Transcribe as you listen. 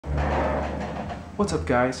What's up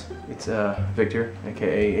guys, it's Victor,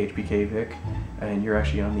 aka HBKV1K, and you're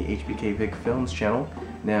actually on the HBKV1K Films channel.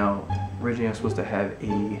 Now, originally I was supposed to have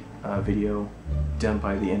a video done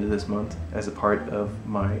by the end of this month as a part of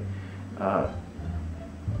my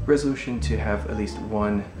resolution to have at least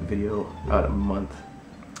one video out a month.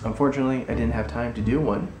 Unfortunately, I didn't have time to do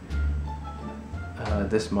one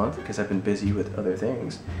this month because I've been busy with other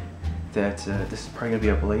things. This is probably going to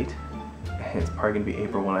be up late, and it's probably going to be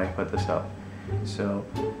April when I put this up. So,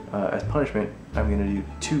 as punishment, I'm going to do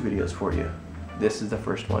 2 videos for you. This is the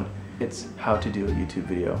first one. It's how to do a YouTube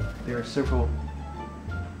video. There are several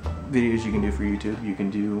videos you can do for YouTube. You can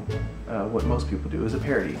do what most people do is a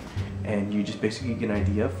parody, and you just basically get an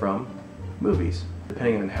idea from movies.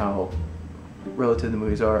 Depending on how relative the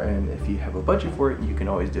movies are and if you have a budget for it, you can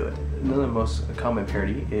always do it. Another most common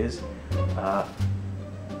parody is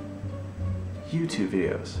YouTube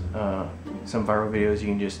videos. Some viral videos, you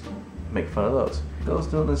can just make fun of those. Those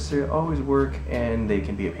don't necessarily always work, and they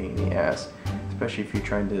can be a pain in the ass, especially if you're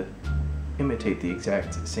trying to imitate the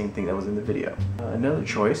exact same thing that was in the video. Another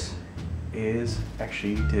choice is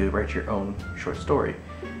actually to write your own short story.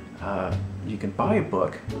 You can buy a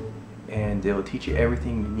book and it will teach you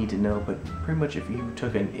everything you need to know, but pretty much if you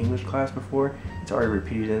took an English class before, it's already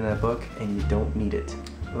repeated in that book and you don't need it.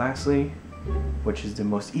 Lastly, which is the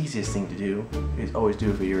most easiest thing to do, is always do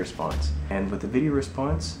a video response. And with the video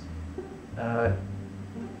response,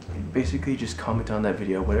 basically just comment on that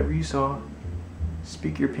video. Whatever you saw,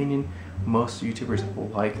 speak your opinion. Most YouTubers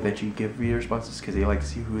like that you give video responses because they like to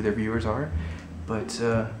see who their viewers are. But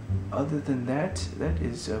other than that, that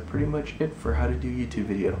is pretty much it for how to do YouTube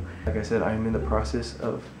video. Like I said, I'm in the process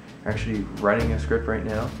of actually writing a script right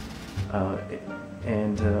now,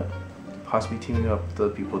 and possibly teaming up with other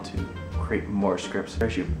people to create more scripts.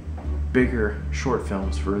 Actually, bigger short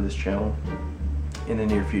films for this channel in the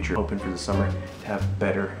near future, hoping for the summer to have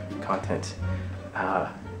better content.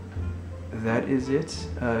 That is it.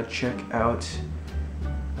 Check out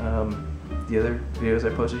the other videos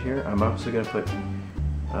I posted here. I'm also going to put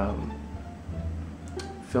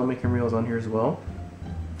filmmaking reels on here as well.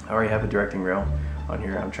 I already have a directing reel on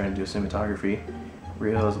here. I'm trying to do a cinematography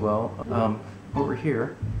reel as well. Over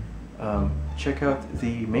here, check out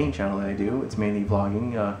the main channel that I do. It's mainly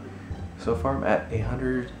vlogging. So far I'm at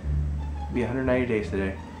 190 days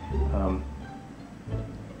today.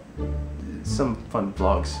 Some fun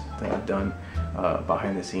vlogs that I've done,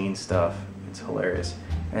 behind the scenes stuff. It's hilarious.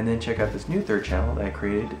 And then check out this new third channel that I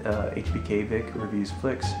created, HBKV1K Reviews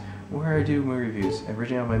Flicks, where I do movie reviews.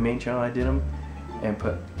 Originally on my main channel I did them and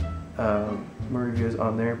put movie reviews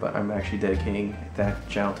on there, but I'm actually dedicating that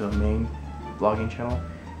channel to a main vlogging channel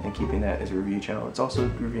and keeping that as a review channel. It's also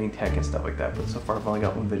reviewing tech and stuff like that, but so far I've only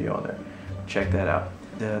got one video on there. Check that out.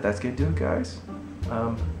 That's gonna do it, guys.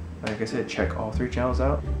 Like I said, check all 3 channels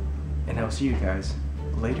out, and I'll see you guys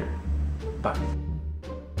later. Bye.